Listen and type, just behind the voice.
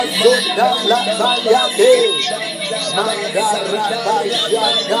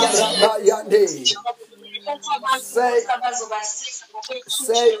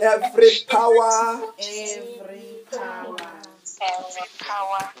Say every power,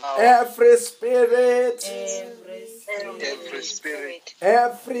 every spirit,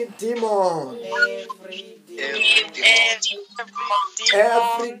 every demon,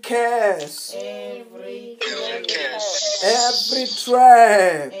 every curse, every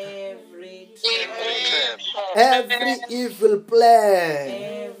trap, every evil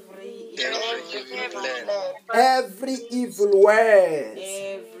plan, every evil word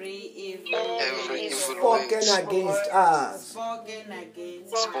spoken against us,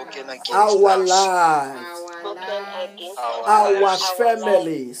 our lives, our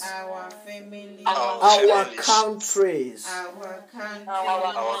families, our countries,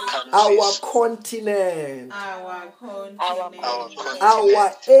 our continent,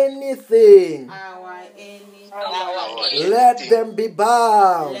 our anything, let them be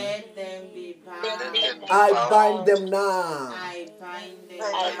bound. I bind them now.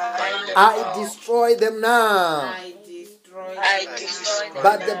 I destroy them now.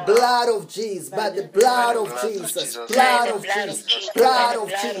 By the blood of Jesus, by the blood of Jesus, blood of Jesus, blood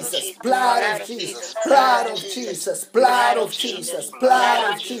of Jesus, blood of Jesus, blood of Jesus, blood of Jesus,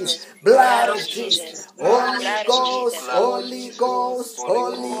 blood of Jesus, blood of Jesus. Holy Ghost, Holy Ghost,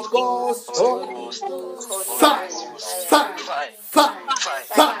 Holy Ghost, Holy Ghost. Fire, fire,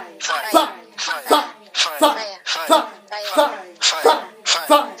 fire, fire, fire, fire, fire, fire, fire, fire, fire,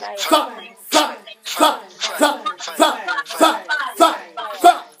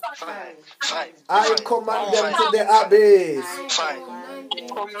 I command them to the abyss.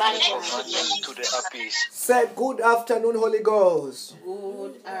 Say good afternoon, Holy Ghost.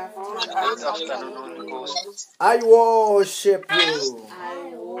 Good afternoon, Holy Ghost. I worship you.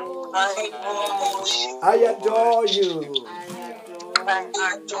 I adore you.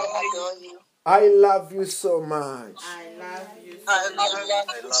 I love you so much.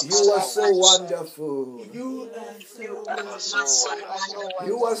 You are so wonderful.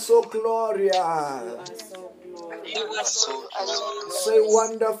 You are so glorious. Say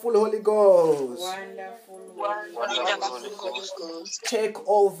wonderful Holy Ghost. Take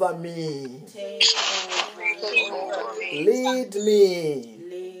over me. Lead me.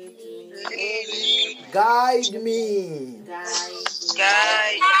 Guide me.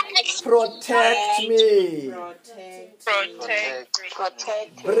 Protect me.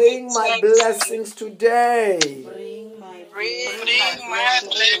 Bring my blessings today.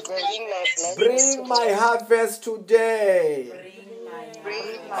 Bring my harvest today.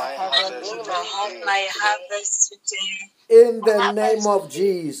 In the name of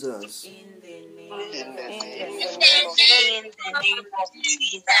Jesus.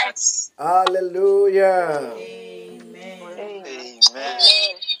 Hallelujah.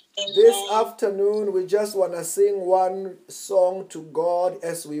 This afternoon, we just want to sing one song to God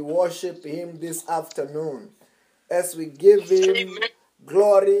as we worship Him this afternoon, as we give Him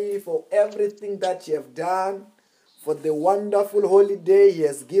glory for everything that He has done, for the wonderful holiday He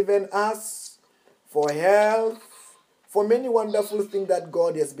has given us, for health, for many wonderful things that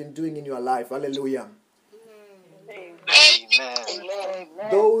God has been doing in your life. Hallelujah. Amen.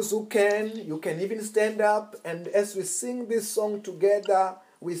 Those who can, you can even stand up, and as we sing this song together,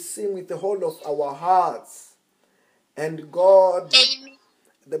 we sing with the whole of our hearts. And God,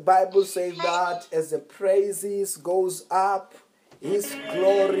 the Bible says that as the praises goes up, His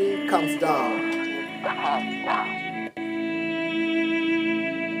glory comes down.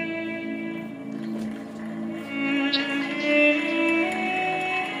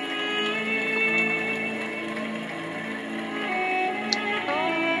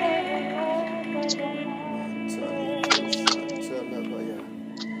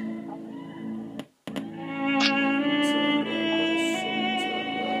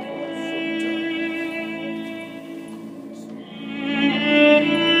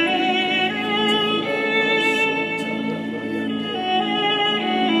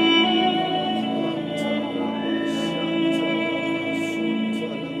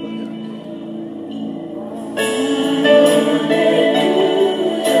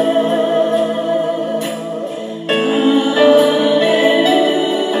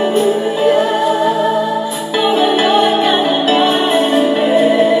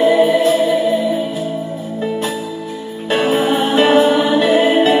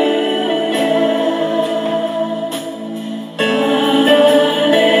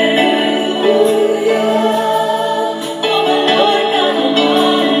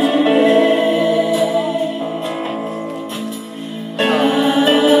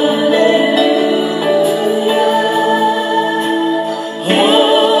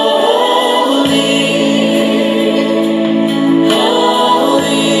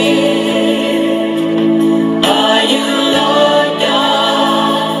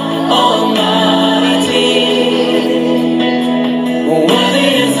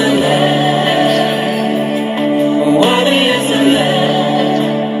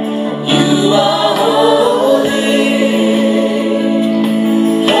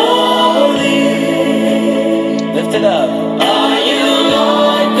 Lift it up. Are you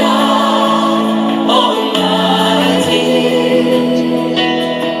Lord God Almighty?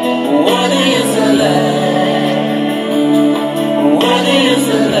 Worthy is the Lamb. Worthy is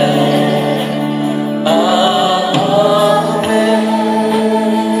the Lamb. Amen.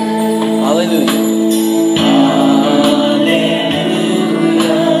 Hallelujah.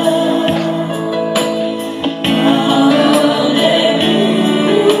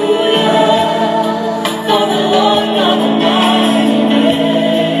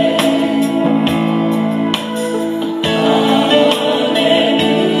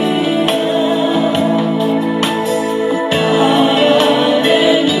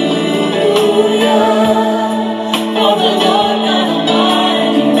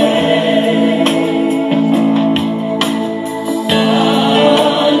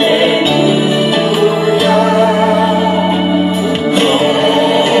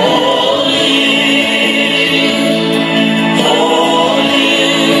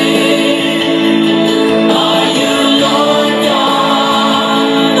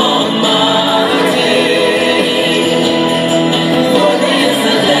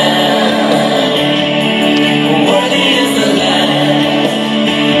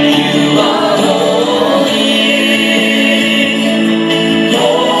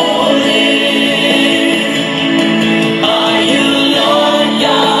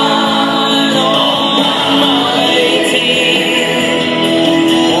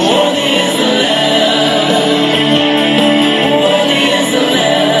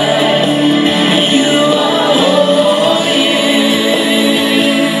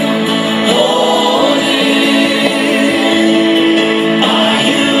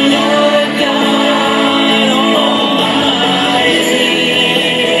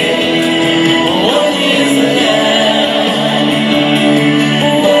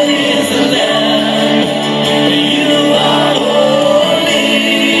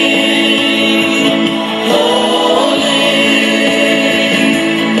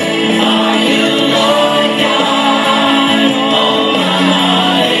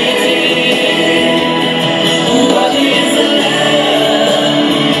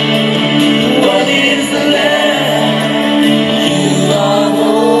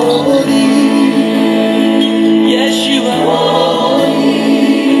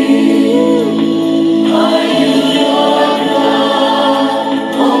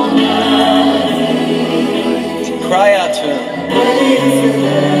 Cry out to him.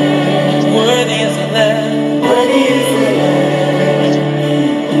 Worthy is the Lamb. Worthy is the Lamb. Worthy is the Lamb.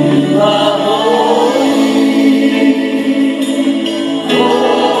 You are holy.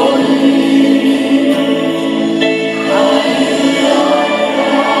 Holy. Are you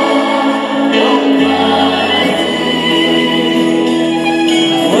Lord God Almighty?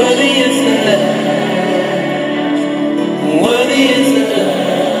 Worthy is the Lamb.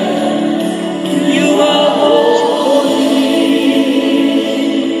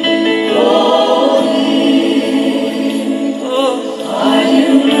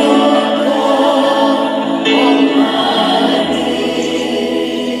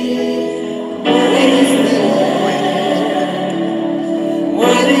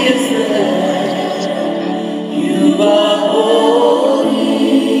 Worthy is the Lamb. You are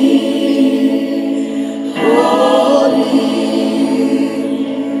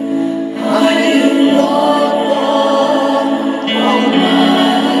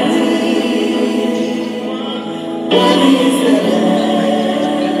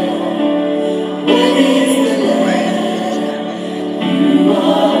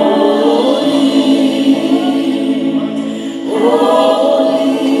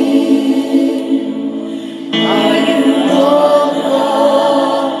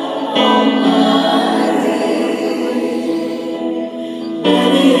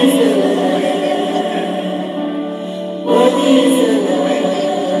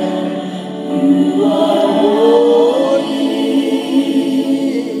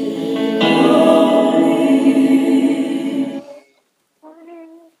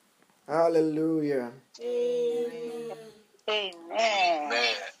Hallelujah. Amen.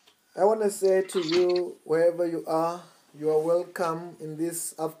 I want to say to you, wherever you are welcome in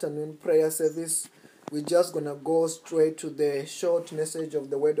this afternoon prayer service. We're just going to go straight to the short message of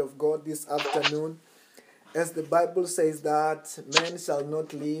the Word of God this afternoon. As the Bible says that man shall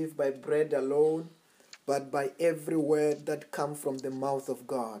not live by bread alone, but by every word that comes from the mouth of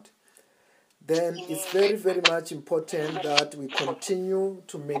God. Then it's very, very much important that we continue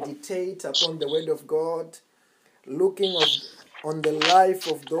to meditate upon the Word of God, looking on the life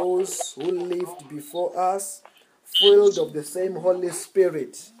of those who lived before us, filled of the same Holy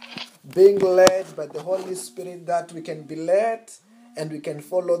Spirit, being led by the Holy Spirit, that we can be led and we can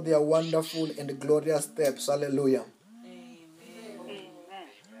follow their wonderful and glorious steps. Hallelujah.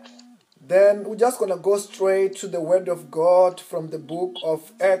 Then we're just going to go straight to the Word of God from the book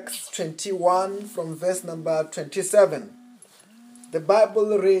of Acts 21 from verse number 27. The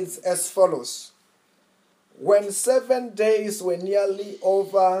Bible reads as follows. When 7 days were nearly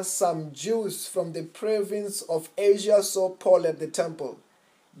over, some Jews from the province of Asia saw Paul at the temple.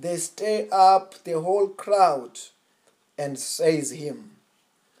 They stirred up the whole crowd and seized him.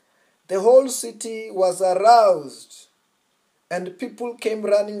 The whole city was aroused, and people came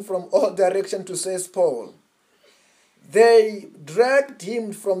running from all directions to seize Paul. They dragged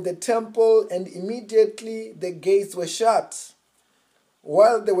him from the temple, and immediately the gates were shut.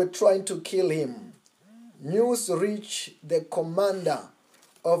 While they were trying to kill him, news reached the commander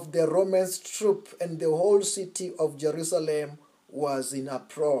of the Roman troop, and the whole city of Jerusalem was in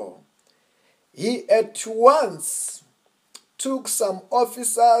uproar. He at once took some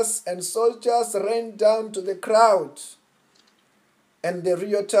officers and soldiers, ran down to the crowd, and the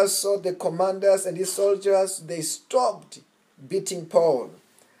rioters saw the commanders and his soldiers. They stopped beating Paul.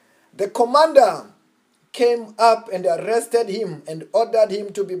 The commander came up and arrested him and ordered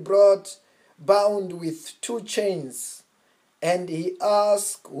him to be brought bound with 2 chains. And he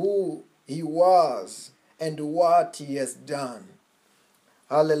asked who he was and what he has done.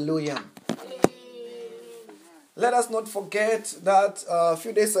 Hallelujah. Let us not forget that a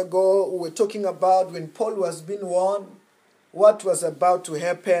few days ago we were talking about when Paul was being warned what was about to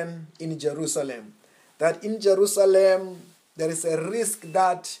happen in Jerusalem. That in Jerusalem there is a risk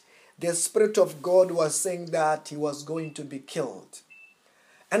that the Spirit of God was saying that he was going to be killed.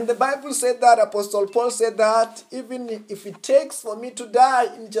 And the Bible said that, Apostle Paul said that, even if it takes for me to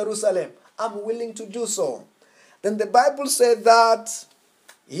die in Jerusalem, I'm willing to do so. Then the Bible said that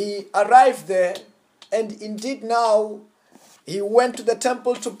he arrived there, and indeed now he went to the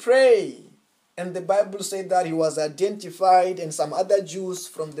temple to pray. And the Bible said that he was identified, and some other Jews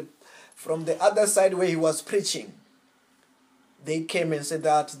from the other side where he was preaching, they came and said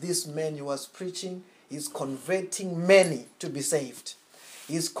that this man he was preaching is converting many to be saved.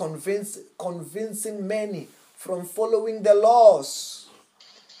 He's convincing many from following the laws.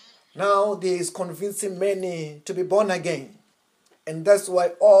 Now he is convincing many to be born again. And that's why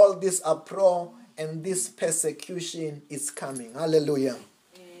all this uproar and this persecution is coming. Hallelujah.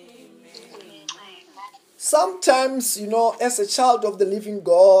 Sometimes, as a child of the living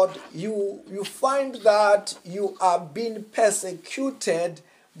God, you find that you are being persecuted,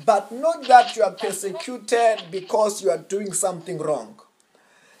 but not that you are persecuted because you are doing something wrong.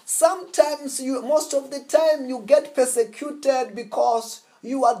 Sometimes, most of the time, you get persecuted because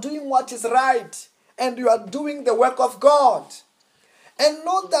you are doing what is right and you are doing the work of God. And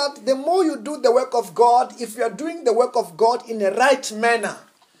know that the more you do the work of God, if you are doing the work of God in a right manner,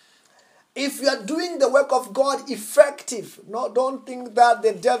 if you are doing the work of God effective, don't think that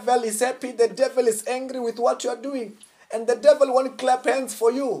the devil is happy, the devil is angry with what you are doing, and the devil won't clap hands for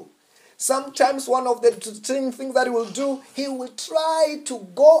you. Sometimes one of the things that he will do, he will try to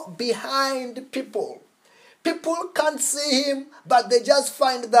go behind people. People can't see him, but they just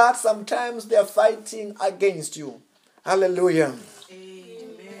find that sometimes they are fighting against you. Hallelujah.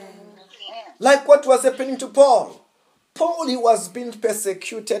 Amen. Like what was happening to Paul. Paul, he was being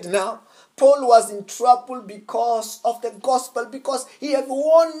persecuted now. Paul was in trouble because of the gospel, because he had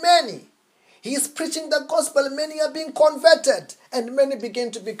warned many. He is preaching the gospel, many are being converted, and many begin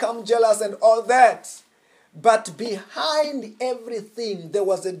to become jealous and all that. But behind everything, there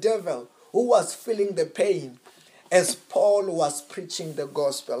was a devil who was feeling the pain as Paul was preaching the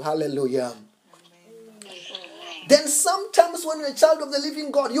gospel. Hallelujah. Amen. Then sometimes when you're a child of the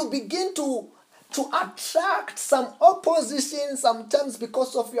living God, you begin to attract some opposition sometimes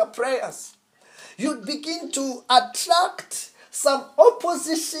because of your prayers. You begin to attract some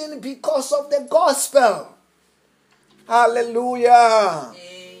opposition because of the gospel. Hallelujah.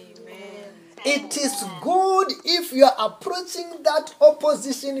 Amen. It is good if you are approaching that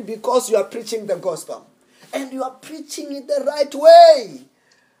opposition because you are preaching the gospel. And you are preaching it the right way.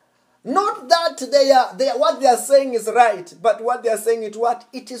 Not that what they are saying is right, but what they are saying is what?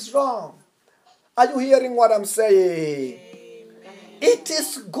 It is wrong. Are you hearing what I'm saying? Amen. It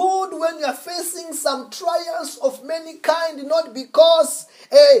is good when you are facing some trials of many kind, not because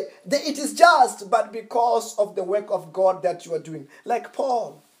it is just, but because of the work of God that you are doing. Like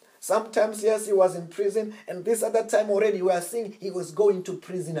Paul. Sometimes, yes, he was in prison, and this other time already we are seeing he was going to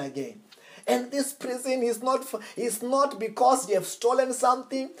prison again. And this prison is not because they have stolen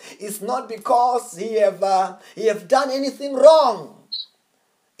something. It's not because he have done anything wrong.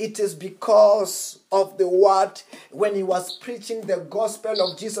 It is because of the word. When he was preaching the gospel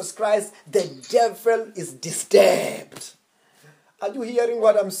of Jesus Christ, the devil is disturbed. Are you hearing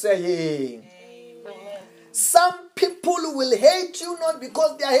what I'm saying? Amen. Some people will hate you not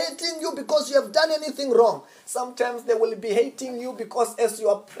because they are hating you because you have done anything wrong. Sometimes they will be hating you because as you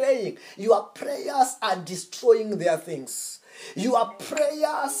are praying, your prayers are destroying their things. Your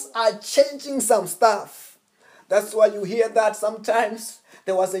prayers are changing some stuff. That's why you hear that sometimes.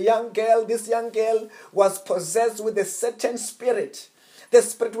 There was a young girl. This young girl was possessed with a certain spirit. The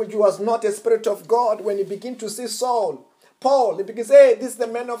spirit which was not a spirit of God. When you begin to see Paul, he begins to say, hey, this is the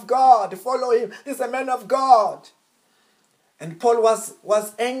man of God. Follow him. This is the man of God. And Paul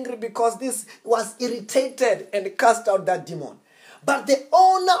was angry because this was irritated and cast out that demon. But the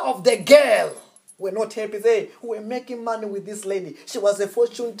owner of the girl were not happy. They were making money with this lady. She was a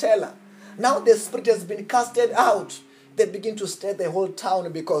fortune teller. Now the spirit has been casted out. They begin to stir the whole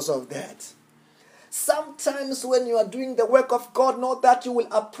town because of that. Sometimes when you are doing the work of God, know that you will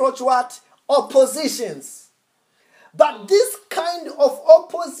approach what? Oppositions. But this kind of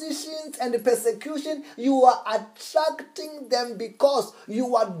oppositions and persecution, you are attracting them because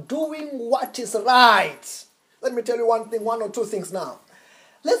you are doing what is right. Let me tell you one or two things now.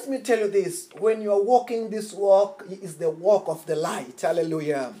 Let me tell you this. When you are walking this walk, it is the walk of the light.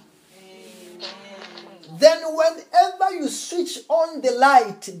 Hallelujah. Then whenever you switch on the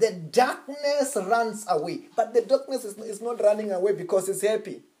light, the darkness runs away. But the darkness is not running away because it's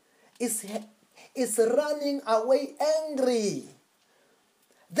happy. It's running away angry.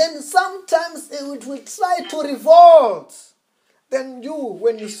 Then sometimes it will try to revolt. Then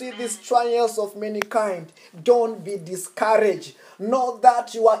when you see these trials of many kind, don't be discouraged. Know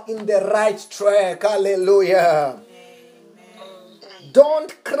that you are in the right track. Hallelujah.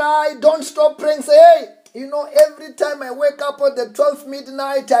 Don't cry. Don't stop praying. Say, hey, every time I wake up at the 12th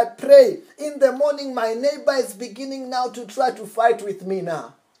midnight, I pray. In the morning, my neighbor is beginning now to try to fight with me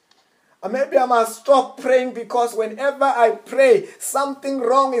now. Or maybe I must stop praying because whenever I pray, something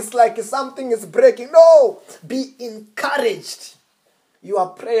wrong is like something is breaking. No, be encouraged. Your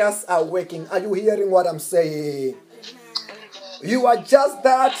prayers are working. Are you hearing what I'm saying? You are just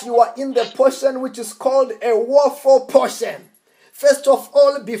that. You are in the portion which is called a warfare portion. First of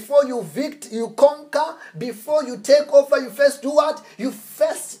all, before you conquer, before you take over, you first do what? You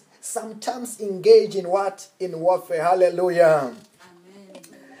first sometimes engage in what? In warfare. Hallelujah. Amen.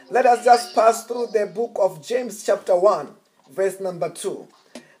 Let us just pass through the book of James chapter 1, verse number 2.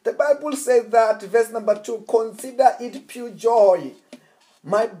 The Bible says that, verse number 2, consider it pure joy,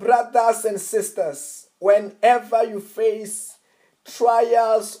 my brothers and sisters, whenever you face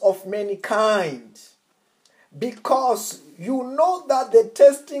trials of many kind. Because you know that the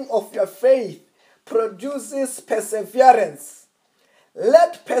testing of your faith produces perseverance.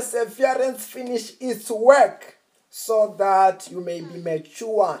 Let perseverance finish its work so that you may be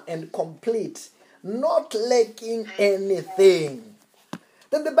mature and complete, not lacking anything.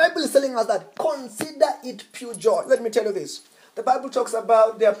 Then the Bible is telling us that consider it pure joy. Let me tell you this. The Bible talks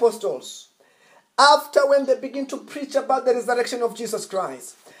about the apostles. After when they begin to preach about the resurrection of Jesus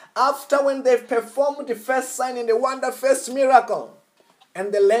Christ, after when they've performed the first sign and the wonder, first miracle,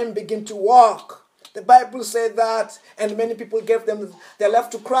 and the lame begin to walk, the Bible said that, and many people gave them their life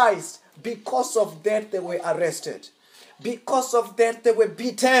to Christ. Because of that, they were arrested. Because of that, they were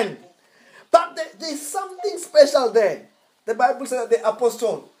beaten. But there's something special there. The Bible said that the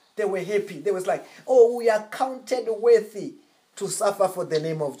apostles, they were happy. They was like, oh, we are counted worthy to suffer for the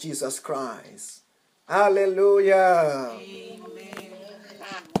name of Jesus Christ. Hallelujah. Amen.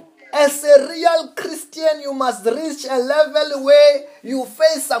 As a real Christian, you must reach a level where you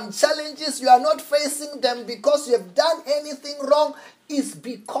face some challenges. You are not facing them because you have done anything wrong. It's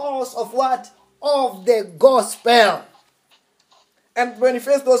because of what? Of the gospel. And when you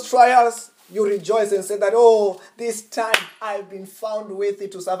face those trials, you rejoice and say that, oh, this time I've been found worthy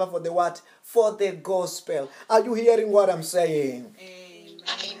to suffer for the what? For the gospel. Are you hearing what I'm saying? Amen.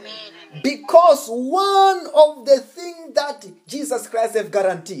 Because one of the things that Jesus Christ have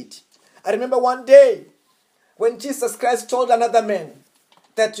guaranteed. I remember one day when Jesus Christ told another man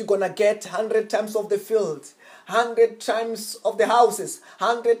that you're going to get 100 times of the field, 100 times of the houses,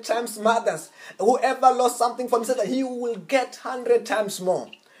 100 times mothers. Whoever lost something from him said that he will get 100 times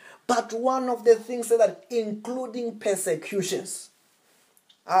more. But one of the things said that including persecutions.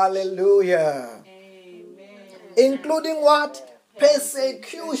 Hallelujah. Amen. Including what?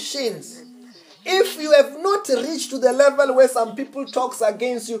 Persecutions. If you have not reached to the level where some people talk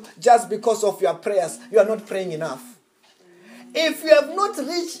against you just because of your prayers, you are not praying enough. If you have not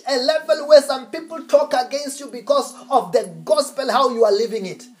reached a level where some people talk against you because of the gospel, how you are living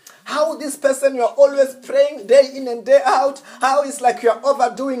it, how this person you are always praying day in and day out, how it's like you are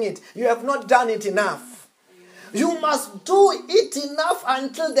overdoing it, you have not done it enough. You must do it enough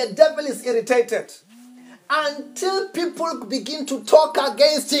until the devil is irritated, until people begin to talk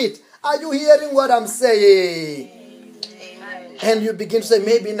against it. Are you hearing what I'm saying? Amen. And you begin to say,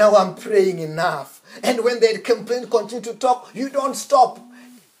 maybe now I'm praying enough. And when they continue to talk, you don't stop.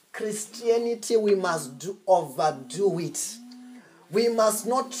 Christianity, we must overdo it. We must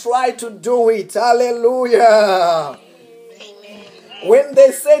not try to do it. Hallelujah. Amen. When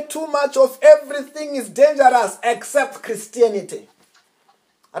they say too much of everything is dangerous except Christianity.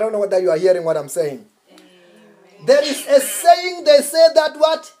 I don't know whether you are hearing what I'm saying. There is a saying, they say that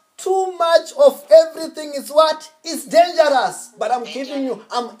what? Too much of everything is what? Is dangerous. But I'm giving you,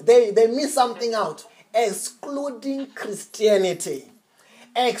 they miss something out. Excluding Christianity.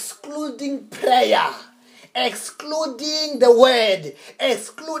 Excluding prayer. Excluding the word.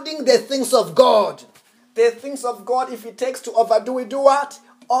 Excluding the things of God. The things of God, if it takes to overdo it, do what?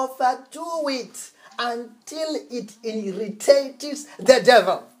 Overdo it until it irritates the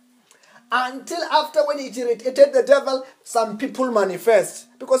devil. Until after, when it irritated the devil, some people manifest.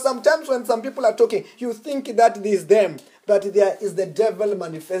 Because sometimes when some people are talking, you think that it is them. But there is the devil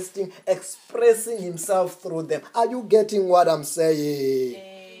manifesting, expressing himself through them. Are you getting what I'm saying?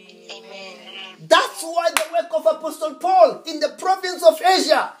 Amen. That's why the work of Apostle Paul in the province of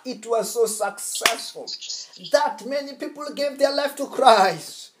Asia, it was so successful that many people gave their life to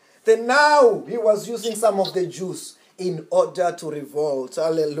Christ. Then now he was using some of the Jews in order to revolt.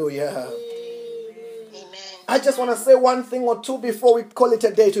 Hallelujah. Amen. I just want to say one thing or two before we call it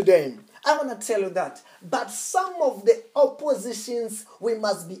a day today. I want to tell you that. But some of the oppositions, we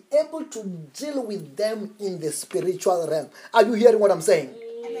must be able to deal with them in the spiritual realm. Are you hearing what I'm saying?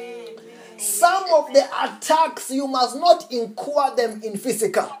 Some of the attacks, you must not incur them in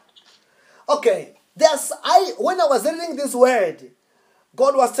physical. Okay. When I was reading this word,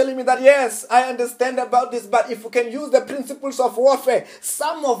 God was telling me that, yes, I understand about this, but if you can use the principles of warfare,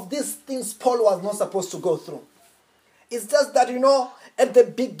 some of these things Paul was not supposed to go through. It's just that, at the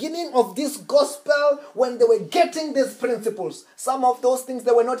beginning of this gospel, when they were getting these principles, some of those things,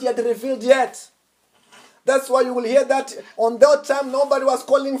 they were not yet revealed yet. That's why you will hear that on that time, nobody was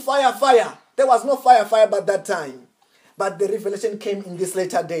calling fire, fire. There was no fire, fire by that time. But the revelation came in these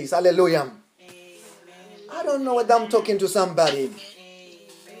later days. Hallelujah. I don't know whether I'm talking to somebody.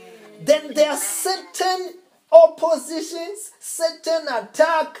 Then there are certain oppositions, certain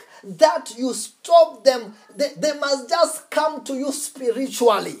attack that you stop them. They must just come to you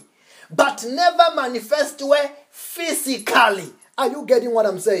spiritually, but never manifest where physically. Are you getting what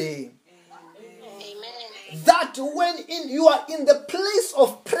I'm saying? Amen. That when you are in the place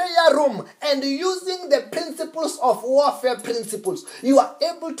of prayer room and using the principles of warfare principles, you are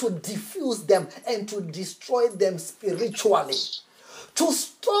able to diffuse them and to destroy them spiritually. To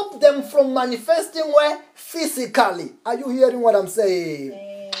stop them from manifesting where? Physically. Are you hearing what I'm saying?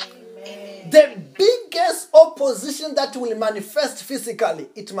 Amen. The biggest opposition that will manifest physically,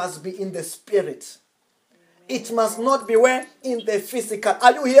 it must be in the spirit. It must not be where? In the physical.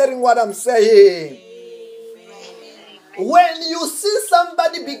 Are you hearing what I'm saying? When you see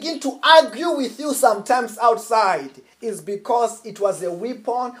somebody begin to argue with you sometimes outside, it's because it was a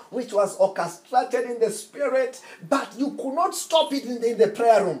weapon which was orchestrated in the spirit, but you could not stop it in the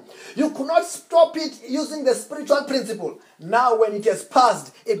prayer room. You could not stop it using the spiritual principle. Now when it has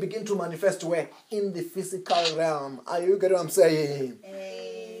passed, it begins to manifest where? In the physical realm. Are you getting what I'm saying?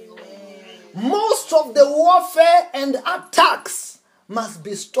 Most of the warfare and attacks must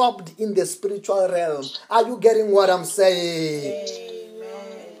be stopped in the spiritual realm. Are you getting what I'm saying?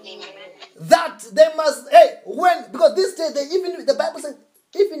 That they must, because this day, the Bible says,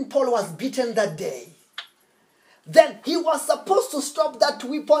 even Paul was beaten that day. Then he was supposed to stop that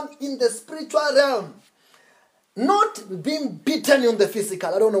weapon in the spiritual realm. Not being beaten in the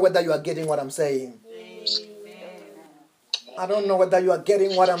physical. I don't know whether you are getting what I'm saying. I don't know whether you are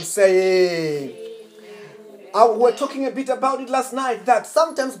getting what I'm saying. We were talking a bit about it last night, that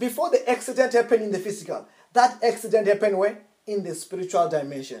sometimes before the accident happened in the physical, that accident happened where? In the spiritual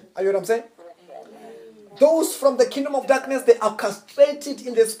dimension. Are you what I'm saying? Those from the kingdom of darkness, they orchestrate it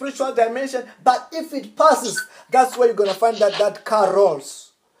in the spiritual dimension, but if it passes, that's where you're going to find that car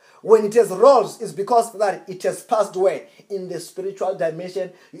rolls. When it has rolls, it's because that it has passed away in the spiritual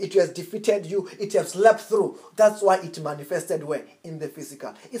dimension. It has defeated you. It has slept through. That's why it manifested where? In the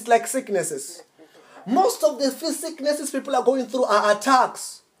physical. It's like sicknesses. Most of the sicknesses people are going through are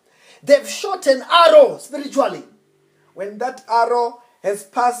attacks. They've shot an arrow spiritually. When that arrow has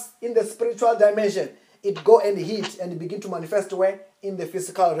passed in the spiritual dimension, it go and hit and begin to manifest where? In the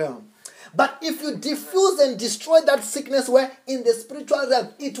physical realm. But if you diffuse and destroy that sickness where? In the spiritual realm,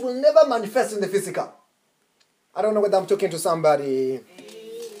 it will never manifest in the physical. I don't know whether I'm talking to somebody.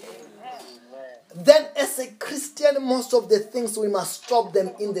 Then as a Christian, most of the things we must stop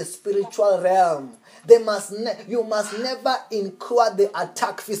them in the spiritual realm. You must never incur the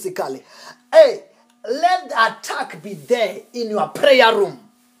attack physically. Hey, let the attack be there in your prayer room.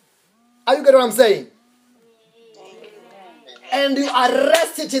 Are you getting what I'm saying? And you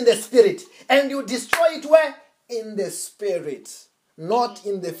arrest it in the spirit. And you destroy it where? In the spirit. Not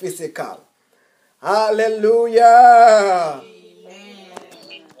in the physical. Hallelujah.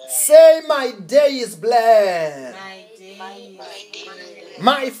 Say, my day is blessed.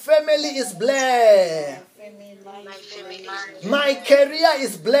 My family is blessed. My career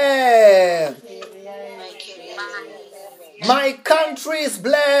is blessed. My country is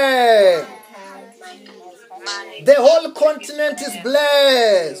blessed. The whole continent is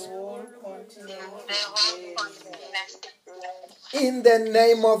blessed. In the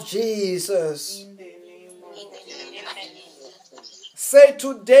name of Jesus. Say,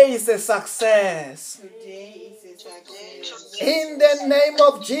 today is a success. In the name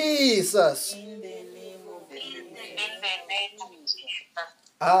of Jesus.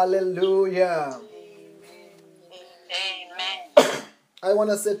 Hallelujah. I want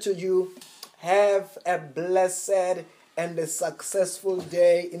to say to you, have a blessed and a successful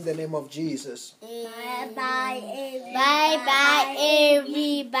day in the name of Jesus. Bye-bye,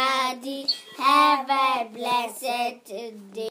 everybody. Have a blessed day.